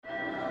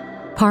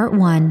Part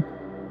 1.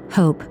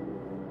 Hope.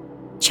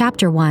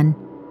 Chapter 1.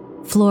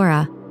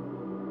 Flora.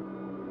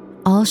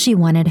 All she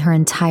wanted her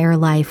entire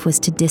life was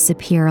to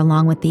disappear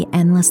along with the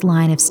endless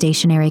line of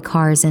stationary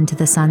cars into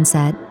the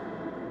sunset.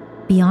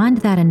 Beyond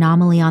that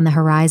anomaly on the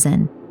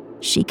horizon,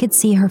 she could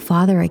see her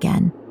father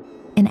again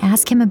and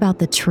ask him about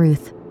the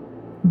truth,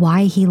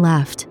 why he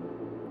left,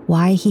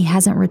 why he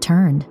hasn't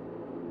returned,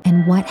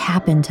 and what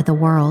happened to the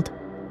world.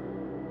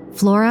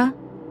 "Flora?"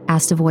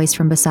 asked a voice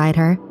from beside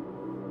her.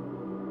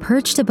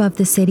 Perched above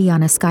the city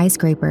on a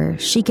skyscraper,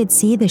 she could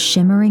see the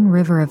shimmering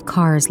river of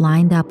cars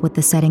lined up with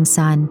the setting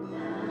sun.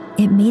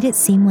 It made it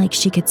seem like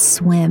she could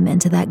swim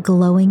into that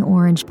glowing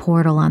orange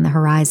portal on the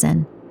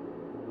horizon.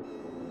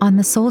 On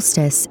the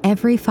solstice,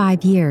 every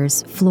 5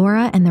 years,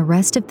 Flora and the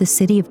rest of the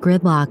city of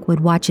Gridlock would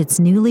watch its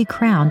newly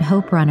crowned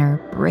Hope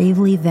Runner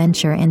bravely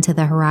venture into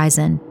the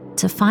horizon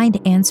to find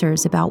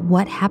answers about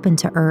what happened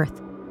to Earth,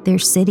 their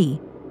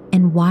city,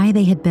 and why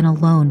they had been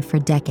alone for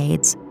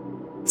decades.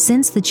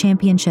 Since the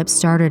championship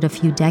started a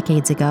few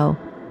decades ago,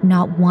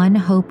 not one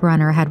Hope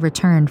Runner had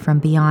returned from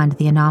beyond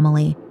the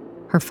anomaly,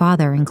 her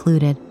father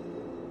included.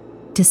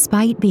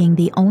 Despite being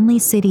the only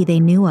city they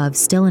knew of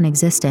still in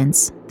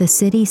existence, the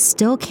city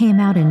still came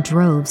out in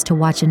droves to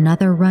watch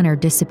another runner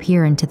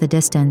disappear into the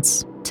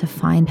distance, to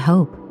find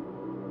hope.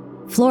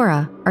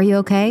 "Flora, are you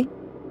okay?"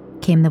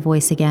 came the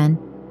voice again.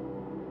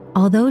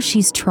 Although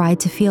she's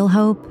tried to feel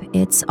hope,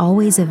 it's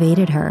always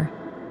evaded her.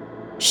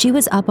 She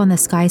was up on the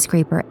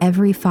skyscraper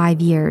every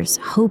 5 years,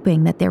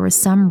 hoping that there was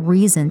some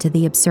reason to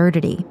the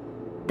absurdity,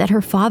 that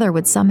her father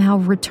would somehow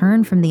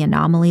return from the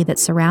anomaly that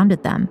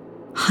surrounded them,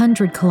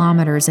 100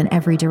 kilometers in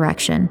every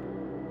direction.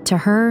 To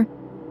her,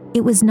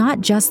 it was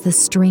not just the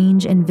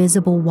strange,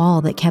 invisible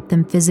wall that kept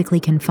them physically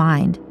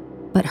confined,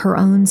 but her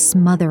own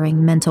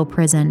smothering mental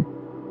prison.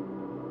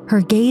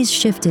 Her gaze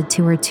shifted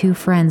to her 2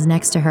 friends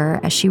next to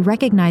her as she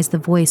recognized the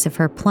voice of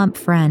her plump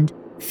friend,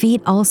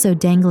 feet also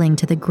dangling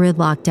to the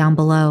gridlock down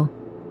below.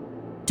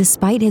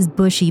 Despite his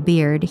bushy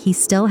beard, he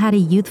still had a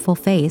youthful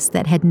face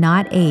that had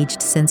not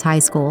aged since high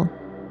school.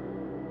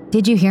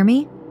 "Did you hear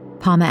me?"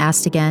 Palma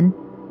asked again.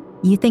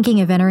 "You thinking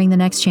of entering the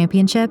next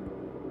championship?"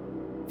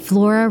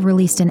 Flora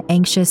released an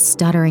anxious,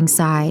 stuttering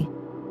sigh.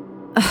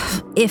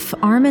 "If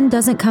Armin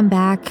doesn't come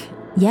back,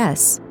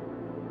 yes."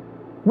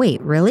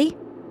 "Wait, really?"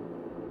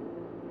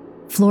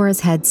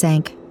 Flora's head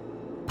sank.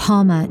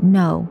 "Palma,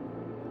 no.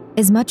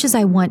 As much as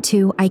I want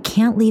to, I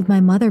can't leave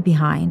my mother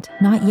behind,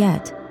 not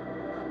yet."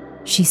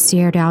 She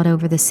stared out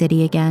over the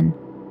city again.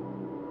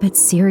 "But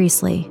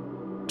seriously,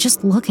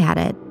 just look at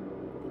it.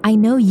 I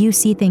know you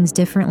see things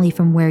differently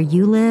from where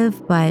you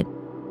live, but..."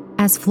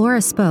 As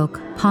Flora spoke,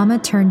 Palma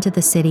turned to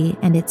the city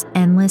and its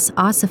endless,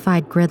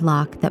 ossified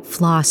gridlock that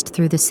flossed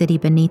through the city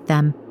beneath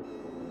them.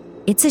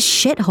 "It's a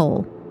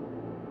shithole.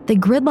 The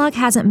gridlock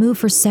hasn't moved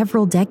for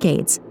several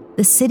decades.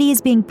 The city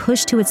is being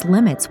pushed to its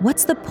limits.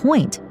 What's the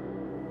point?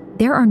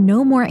 There are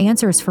no more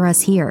answers for us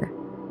here.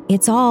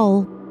 It's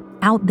all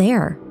out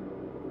there."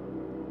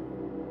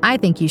 "I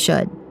think you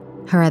should,"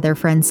 her other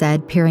friend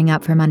said, peering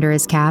up from under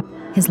his cap.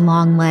 His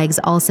long legs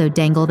also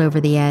dangled over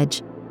the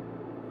edge.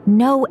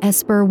 "No,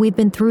 Esper, we've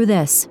been through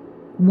this.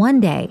 One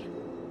day.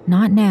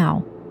 Not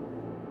now."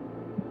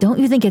 "Don't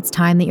you think it's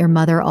time that your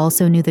mother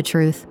also knew the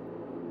truth?"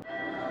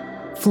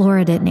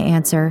 Flora didn't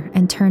answer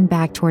and turned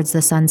back towards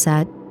the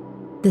sunset.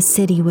 The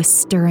city was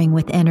stirring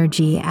with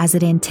energy as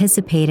it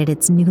anticipated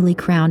its newly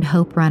crowned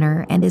Hope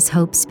Runner and his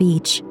Hope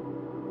speech.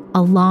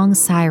 A long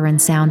siren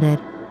sounded.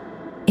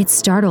 It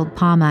startled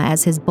Palma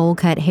as his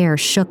bowl-cut hair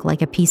shook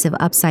like a piece of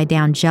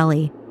upside-down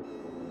jelly.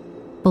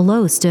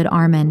 Below stood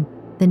Armin,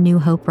 the new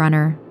Hope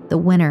Runner, the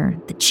winner,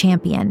 the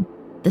champion,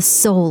 the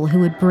soul who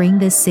would bring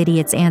this city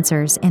its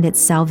answers and its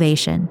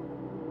salvation.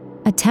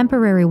 A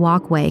temporary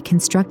walkway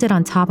constructed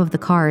on top of the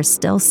cars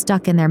still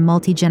stuck in their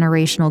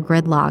multi-generational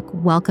gridlock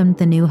welcomed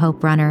the new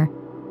Hope Runner.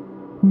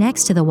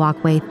 Next to the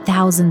walkway,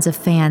 thousands of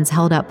fans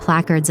held up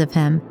placards of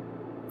him.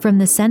 From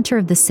the center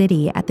of the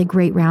city at the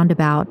Great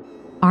Roundabout,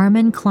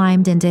 Armin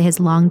climbed into his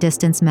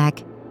long-distance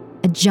mech,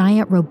 a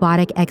giant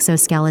robotic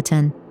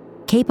exoskeleton,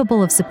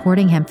 capable of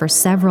supporting him for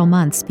several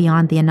months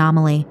beyond the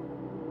anomaly.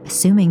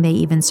 Assuming they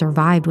even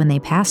survived when they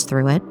passed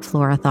through it,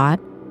 Flora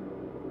thought.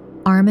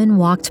 Armin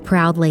walked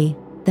proudly,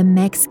 the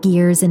mech's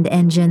gears and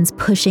engines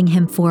pushing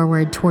him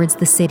forward towards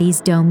the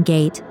city's dome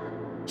gate.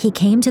 He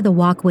came to the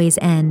walkway's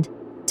end,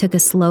 took a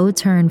slow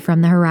turn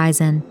from the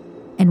horizon,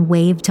 and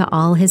waved to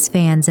all his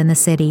fans in the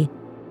city.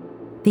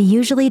 The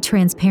usually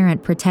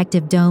transparent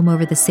protective dome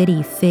over the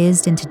city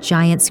fizzed into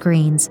giant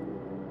screens.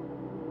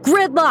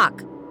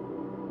 "Gridlock!"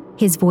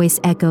 His voice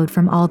echoed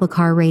from all the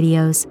car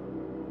radios.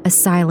 A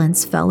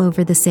silence fell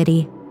over the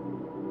city.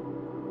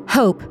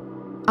 "Hope,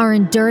 our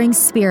enduring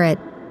spirit.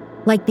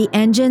 Like the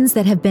engines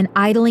that have been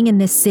idling in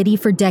this city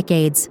for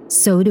decades,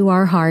 so do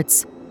our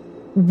hearts.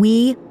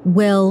 We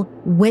will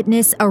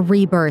witness a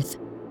rebirth.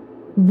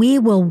 We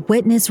will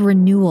witness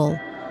renewal.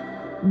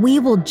 We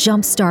will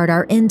jumpstart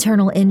our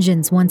internal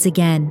engines once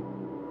again.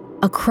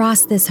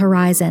 Across this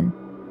horizon,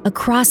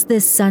 across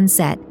this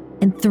sunset,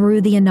 and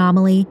through the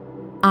anomaly,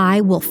 I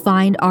will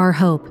find our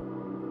hope.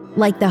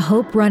 like the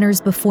hope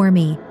runners before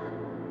me.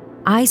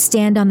 I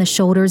stand on the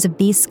shoulders of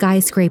these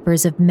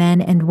skyscrapers of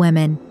men and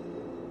women.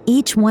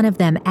 Each one of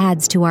them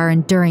adds to our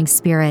enduring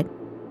spirit.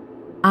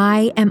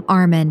 I am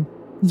Armin,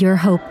 your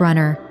hope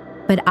runner,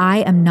 but I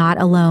am not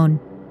alone.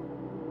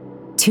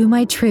 To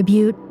my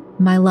tribute,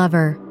 my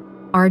lover,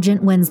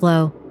 Argent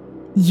Winslow,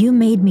 you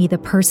made me the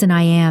person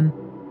I am.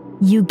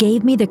 You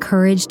gave me the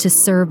courage to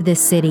serve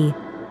this city.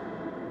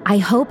 I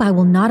hope I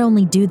will not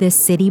only do this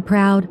city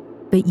proud,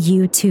 but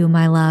you too,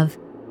 my love.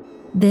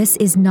 This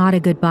is not a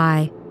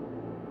goodbye.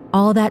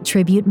 All that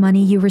tribute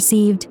money you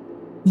received,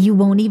 you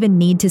won't even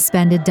need to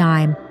spend a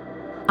dime.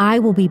 I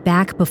will be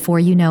back before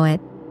you know it,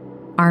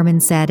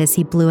 Armin said as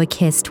he blew a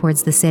kiss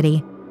towards the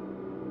city.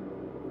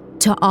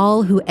 To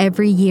all who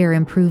every year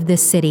improve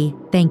this city,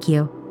 thank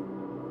you.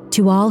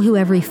 To all who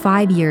every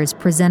 5 years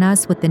present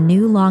us with the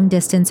new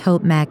long-distance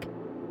Hope Mech,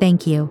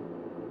 thank you.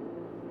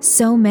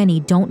 So many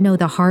don't know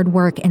the hard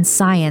work and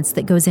science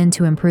that goes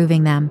into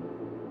improving them.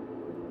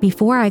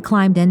 Before I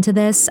climbed into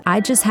this, I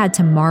just had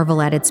to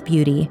marvel at its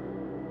beauty.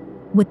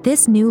 With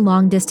this new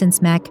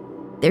long-distance mech,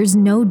 there's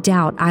no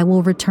doubt I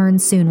will return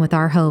soon with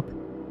our hope.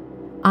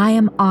 I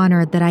am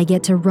honored that I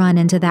get to run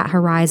into that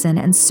horizon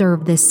and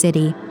serve this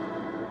city.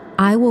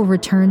 I will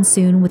return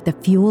soon with the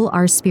fuel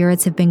our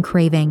spirits have been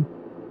craving.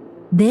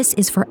 This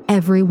is for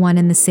everyone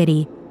in the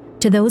city,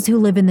 to those who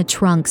live in the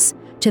trunks,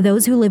 to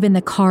those who live in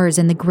the cars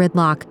in the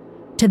gridlock,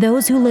 to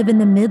those who live in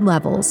the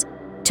mid-levels,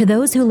 to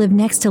those who live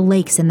next to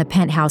lakes in the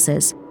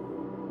penthouses.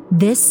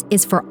 This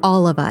is for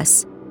all of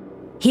us.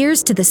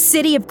 Here's to the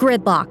city of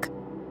Gridlock.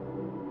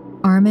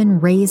 Armin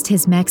raised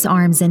his mech's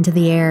arms into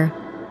the air.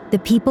 The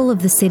people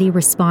of the city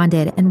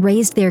responded and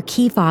raised their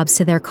key fobs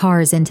to their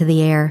cars into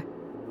the air.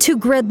 To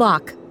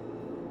Gridlock!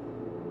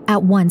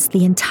 At once,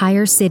 the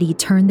entire city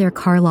turned their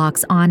car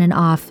locks on and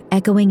off,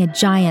 echoing a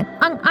giant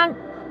 "ung-ung."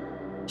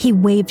 He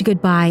waved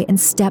goodbye and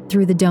stepped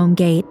through the dome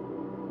gate.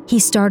 He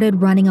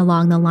started running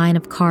along the line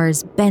of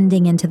cars,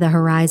 bending into the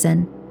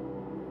horizon.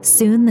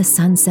 Soon the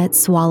sunset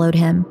swallowed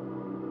him.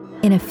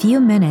 In a few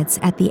minutes,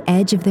 at the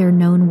edge of their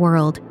known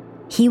world,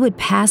 he would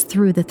pass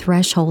through the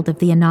threshold of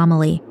the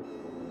anomaly.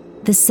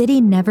 The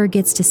city never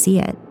gets to see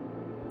it.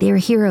 Their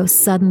hero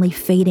suddenly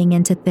fading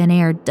into thin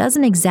air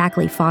doesn't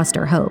exactly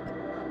foster hope.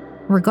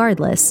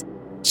 Regardless,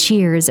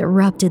 cheers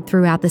erupted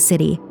throughout the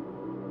city.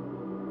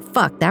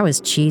 "Fuck, that was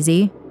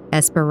cheesy,"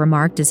 Esper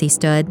remarked as he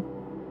stood.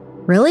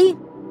 "Really?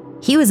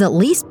 He was at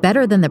least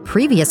better than the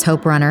previous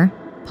Hope Runner,"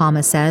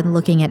 Palma said,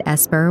 looking at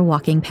Esper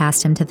walking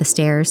past him to the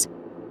stairs.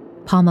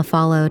 Palma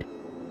followed.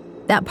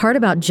 "That part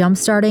about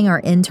jump-starting our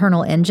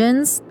internal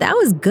engines, that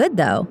was good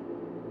though."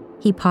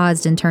 He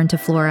paused and turned to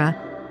Flora.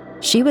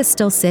 She was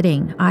still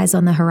sitting, eyes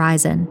on the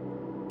horizon.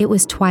 It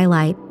was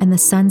twilight, and the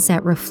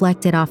sunset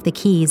reflected off the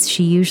keys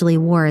she usually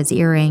wore as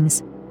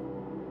earrings.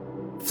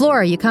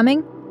 "Flora, you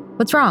coming?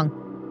 What's wrong?"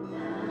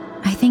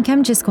 "I think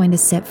I'm just going to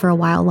sit for a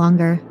while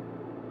longer."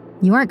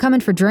 "You aren't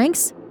coming for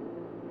drinks?"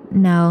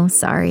 "No,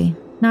 sorry.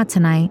 Not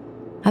tonight.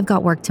 I've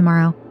got work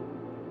tomorrow."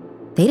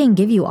 "They didn't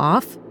give you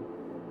off?"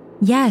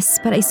 "Yes,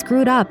 but I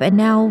screwed up, and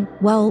now,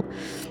 well,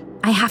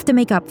 I have to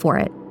make up for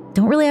it.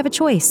 Don't really have a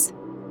choice."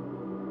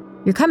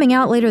 "You're coming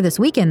out later this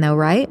weekend, though,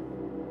 right?"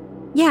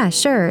 "Yeah,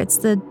 sure. It's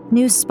the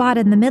new spot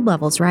in the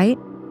mid-levels, right?"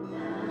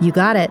 "You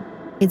got it.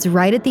 It's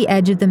right at the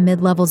edge of the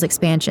mid-levels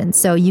expansion,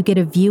 so you get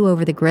a view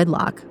over the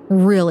gridlock.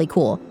 Really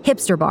cool.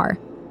 Hipster bar,"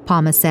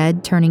 Palma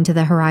said, turning to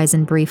the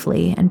horizon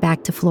briefly and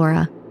back to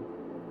Flora.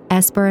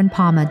 Esper and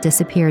Palma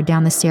disappeared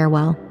down the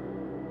stairwell.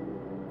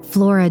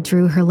 Flora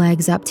drew her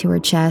legs up to her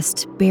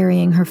chest,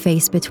 burying her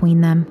face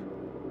between them.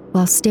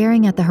 While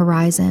staring at the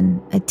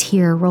horizon, a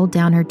tear rolled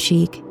down her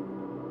cheek.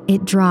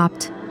 It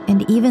dropped,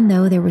 and even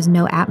though there was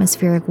no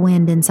atmospheric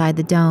wind inside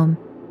the dome,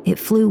 it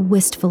flew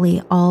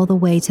wistfully all the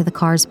way to the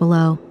cars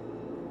below.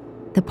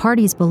 The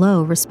parties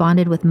below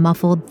responded with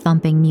muffled,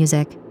 thumping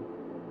music.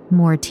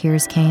 More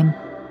tears came.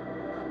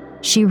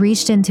 She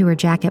reached into her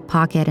jacket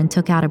pocket and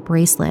took out a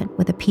bracelet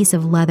with a piece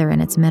of leather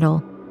in its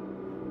middle.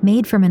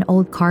 Made from an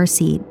old car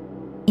seat,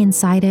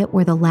 inside it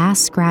were the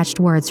last scratched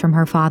words from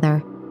her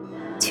father.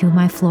 "To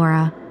my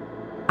Flora,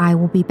 I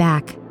will be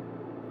back.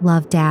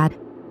 Love, Dad."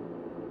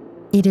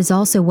 It is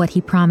also what he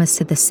promised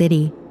to the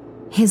city.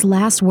 His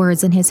last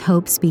words in his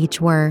hope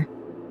speech were,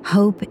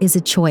 "Hope is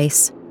a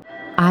choice.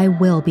 I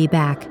will be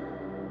back."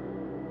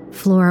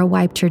 Flora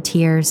wiped her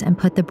tears and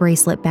put the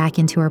bracelet back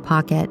into her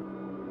pocket.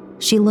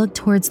 She looked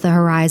towards the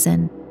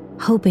horizon,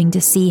 hoping to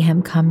see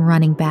him come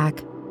running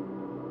back.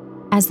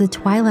 As the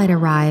twilight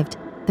arrived,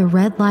 the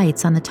red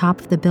lights on the top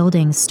of the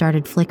buildings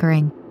started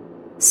flickering,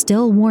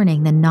 still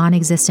warning the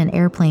non-existent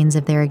airplanes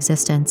of their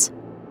existence.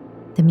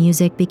 The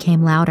music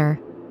became louder.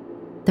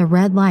 The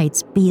red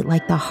lights beat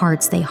like the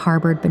hearts they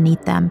harbored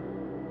beneath them.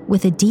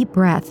 With a deep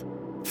breath,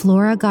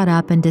 Flora got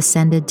up and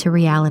descended to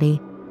reality.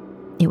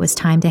 It was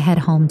time to head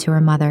home to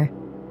her mother.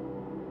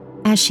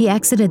 As she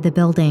exited the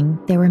building,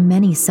 there were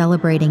many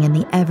celebrating in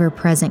the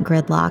ever-present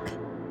gridlock.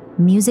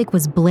 Music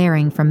was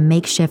blaring from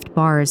makeshift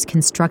bars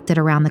constructed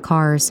around the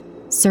cars,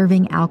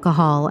 serving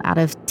alcohol out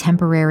of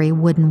temporary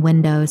wooden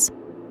windows.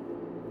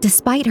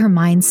 Despite her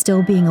mind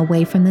still being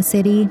away from the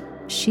city,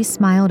 she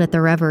smiled at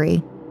the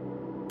reverie.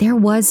 There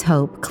was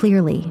hope,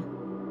 clearly,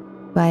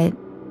 but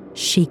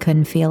she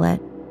couldn't feel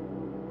it.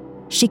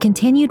 She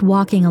continued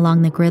walking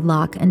along the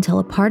gridlock until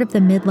a part of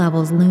the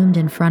mid-levels loomed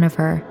in front of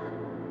her.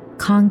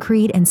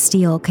 Concrete and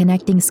steel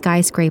connecting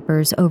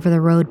skyscrapers over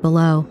the road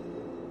below.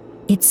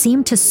 It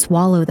seemed to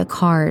swallow the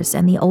cars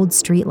and the old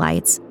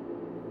streetlights.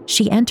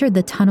 She entered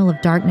the tunnel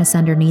of darkness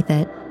underneath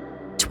it,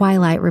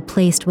 twilight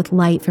replaced with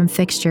light from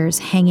fixtures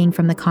hanging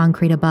from the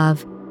concrete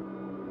above.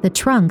 The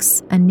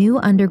trunks, a new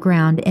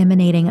underground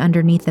emanating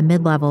underneath the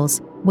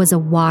mid-levels, was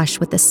awash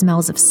with the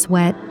smells of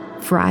sweat,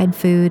 fried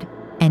food,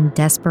 and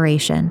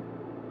desperation.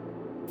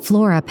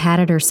 Flora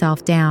patted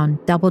herself down,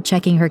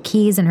 double-checking her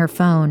keys and her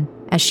phone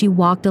as she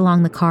walked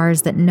along the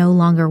cars that no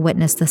longer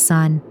witnessed the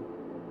sun.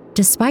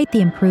 Despite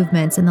the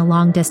improvements in the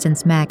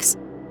long-distance mechs,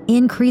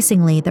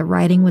 increasingly the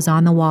writing was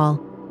on the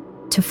wall.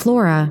 To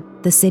Flora,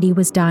 the city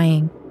was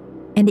dying,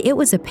 and it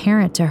was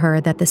apparent to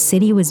her that the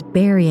city was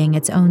burying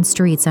its own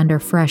streets under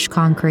fresh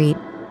concrete.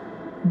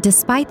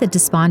 Despite the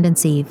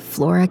despondency,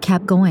 Flora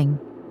kept going,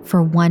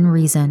 for one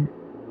reason: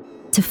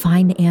 to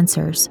find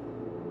answers.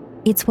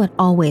 It's what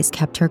always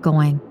kept her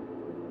going.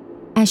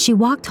 As she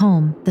walked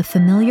home, the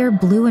familiar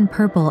blue and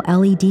purple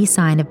LED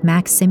sign of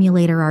Max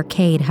Simulator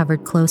Arcade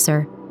hovered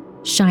closer,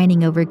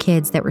 shining over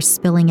kids that were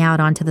spilling out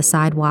onto the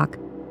sidewalk.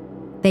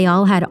 They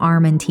all had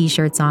Armin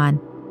t-shirts on,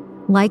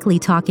 likely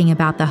talking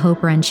about the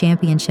Hope Run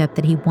Championship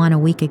that he won a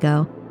week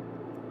ago.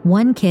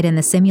 One kid in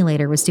the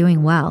simulator was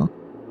doing well,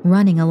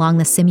 running along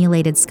the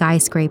simulated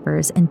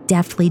skyscrapers and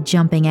deftly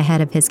jumping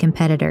ahead of his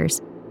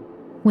competitors.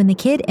 When the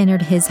kid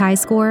entered his high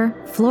score,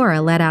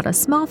 Flora let out a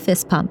small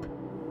fist pump.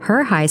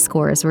 Her high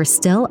scores were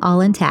still all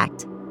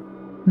intact.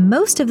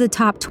 Most of the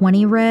top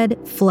 20 read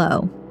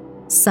Flo.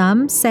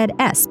 Some said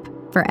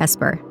ESP for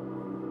Esper.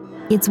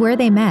 It's where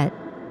they met,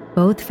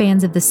 both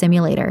fans of the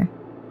simulator.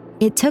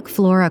 It took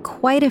Flora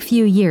quite a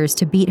few years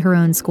to beat her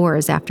own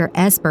scores after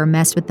Esper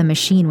messed with the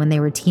machine when they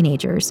were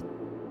teenagers.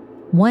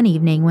 One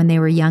evening when they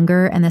were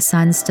younger and the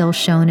sun still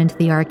shone into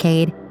the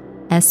arcade,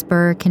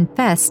 Esper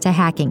confessed to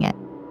hacking it.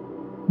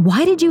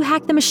 "Why did you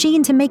hack the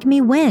machine to make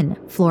me win?"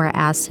 Flora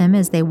asked him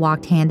as they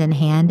walked hand in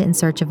hand in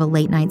search of a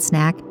late-night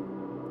snack.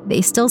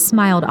 They still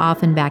smiled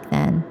often back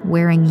then,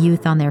 wearing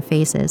youth on their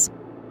faces.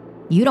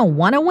 "You don't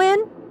want to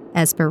win?"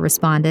 Esper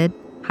responded,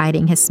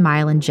 hiding his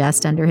smile and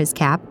jest under his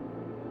cap.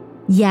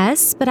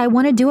 "Yes, but I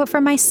want to do it for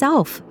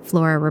myself,"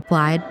 Flora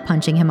replied,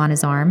 punching him on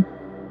his arm.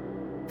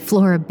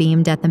 Flora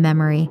beamed at the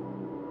memory.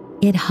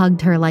 It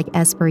hugged her like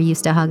Esper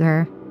used to hug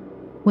her.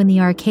 When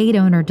the arcade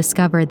owner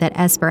discovered that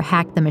Esper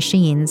hacked the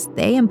machines,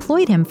 they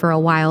employed him for a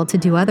while to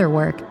do other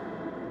work.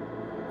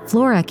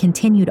 Flora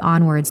continued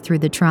onwards through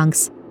the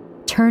trunks,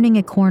 turning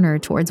a corner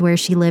towards where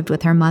she lived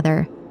with her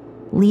mother.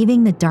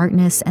 Leaving the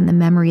darkness and the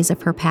memories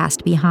of her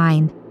past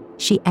behind,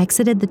 she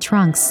exited the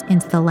trunks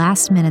into the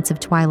last minutes of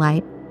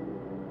twilight.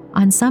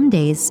 On some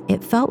days,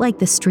 it felt like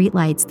the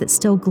streetlights that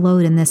still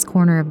glowed in this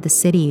corner of the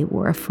city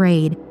were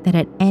afraid that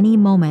at any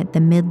moment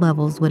the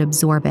mid-levels would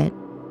absorb it.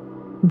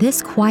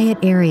 This quiet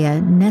area,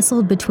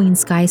 nestled between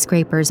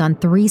skyscrapers on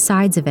 3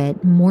 sides of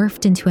it,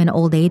 morphed into an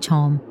old age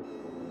home.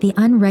 The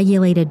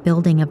unregulated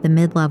building of the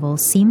mid-level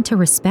seemed to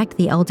respect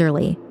the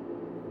elderly.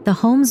 The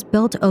homes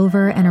built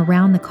over and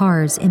around the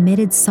cars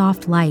emitted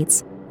soft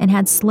lights and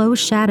had slow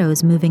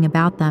shadows moving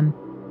about them.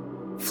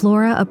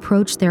 Flora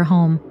approached their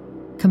home,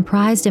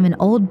 comprised of an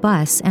old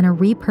bus and a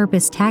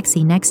repurposed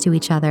taxi next to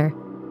each other.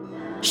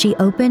 She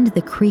opened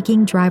the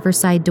creaking driver's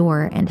side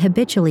door and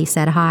habitually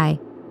said hi.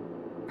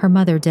 Her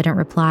mother didn't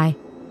reply.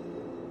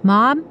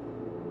 "Mom?"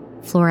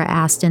 Flora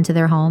asked into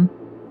their home.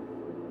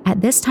 At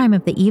this time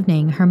of the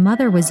evening, her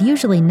mother was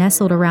usually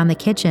nestled around the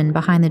kitchen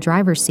behind the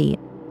driver's seat.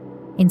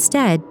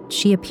 Instead,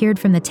 she appeared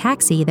from the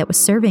taxi that was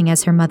serving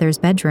as her mother's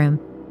bedroom.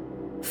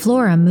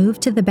 Flora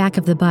moved to the back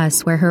of the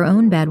bus where her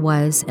own bed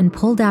was and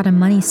pulled out a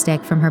money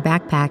stick from her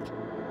backpack.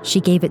 She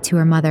gave it to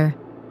her mother.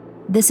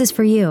 "This is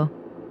for you.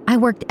 I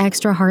worked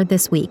extra hard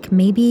this week.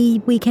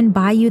 Maybe we can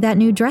buy you that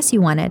new dress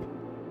you wanted."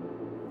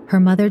 Her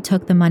mother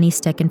took the money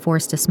stick and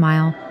forced a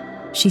smile.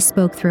 She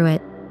spoke through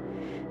it.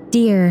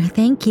 "Dear,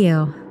 thank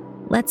you.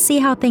 Let's see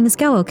how things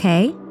go,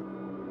 okay?"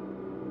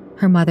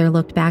 Her mother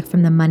looked back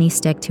from the money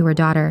stick to her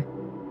daughter.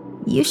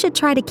 "You should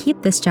try to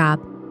keep this job.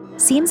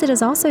 Seems it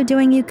is also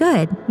doing you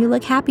good. You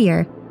look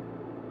happier."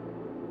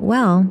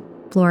 "Well,"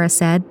 Flora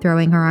said,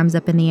 throwing her arms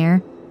up in the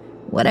air,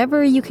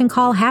 "whatever you can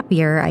call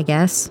happier, I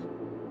guess."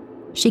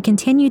 She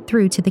continued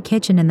through to the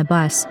kitchen in the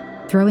bus,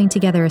 throwing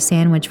together a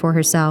sandwich for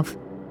herself.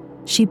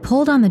 She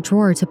pulled on the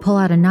drawer to pull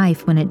out a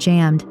knife when it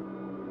jammed.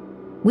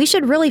 "We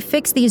should really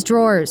fix these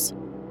drawers.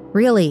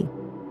 Really."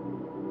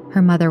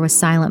 Her mother was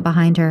silent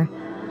behind her.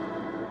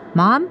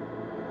 "Mom?"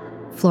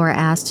 Flora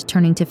asked,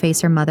 turning to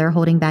face her mother,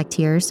 holding back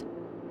tears.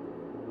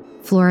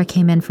 Flora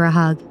came in for a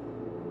hug.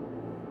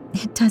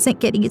 "It doesn't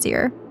get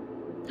easier.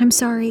 I'm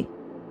sorry,"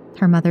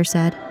 her mother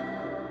said.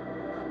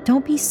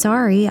 "Don't be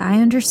sorry.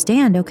 I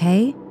understand,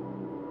 okay?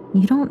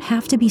 You don't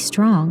have to be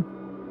strong."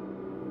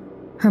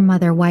 Her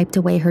mother wiped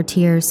away her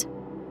tears.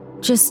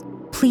 "Just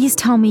Please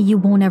tell me you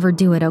won't ever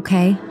do it,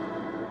 okay?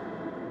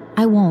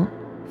 I won't,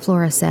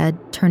 Flora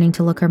said, turning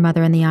to look her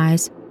mother in the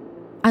eyes.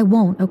 I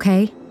won't,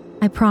 okay?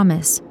 I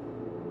promise.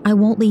 I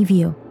won't leave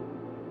you.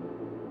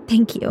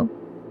 Thank you,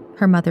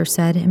 her mother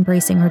said,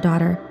 embracing her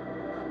daughter.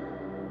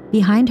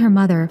 Behind her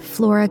mother,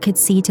 Flora could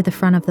see to the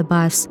front of the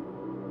bus,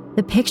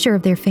 the picture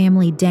of their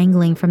family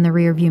dangling from the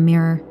rearview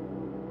mirror.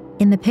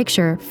 In the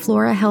picture,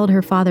 Flora held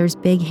her father's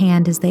big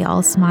hand as they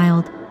all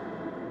smiled.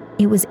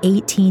 It was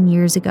 18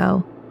 years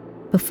ago,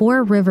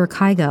 before River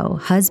Kygo,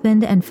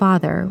 husband and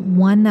father,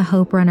 won the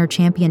Hope Runner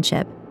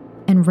Championship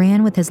and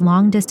ran with his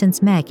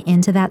long-distance mech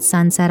into that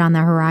sunset on the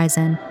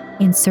horizon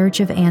in search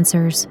of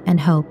answers and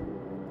hope.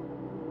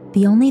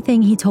 The only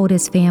thing he told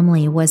his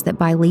family was that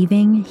by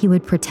leaving, he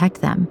would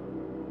protect them.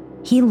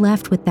 He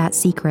left with that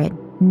secret,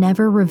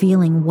 never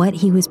revealing what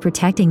he was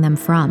protecting them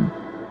from.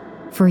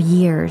 For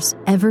years,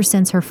 ever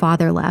since her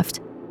father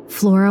left,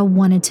 Flora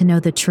wanted to know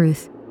the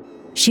truth.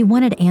 She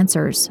wanted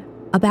answers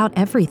about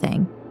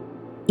everything.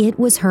 It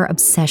was her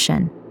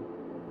obsession.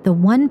 The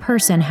one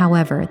person,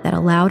 however, that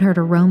allowed her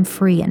to roam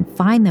free and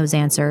find those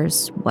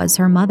answers was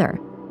her mother.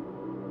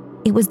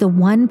 It was the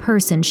one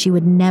person she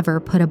would never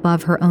put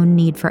above her own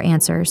need for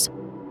answers.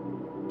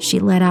 She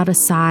let out a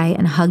sigh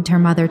and hugged her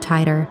mother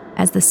tighter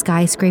as the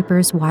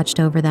skyscrapers watched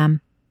over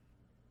them.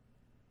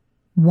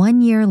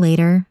 1 year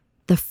later,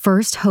 the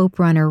first Hope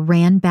Runner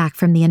ran back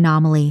from the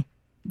anomaly,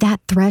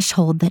 that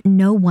threshold that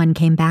no one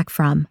came back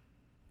from.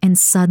 And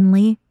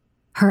suddenly,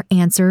 her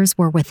answers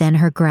were within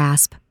her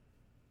grasp.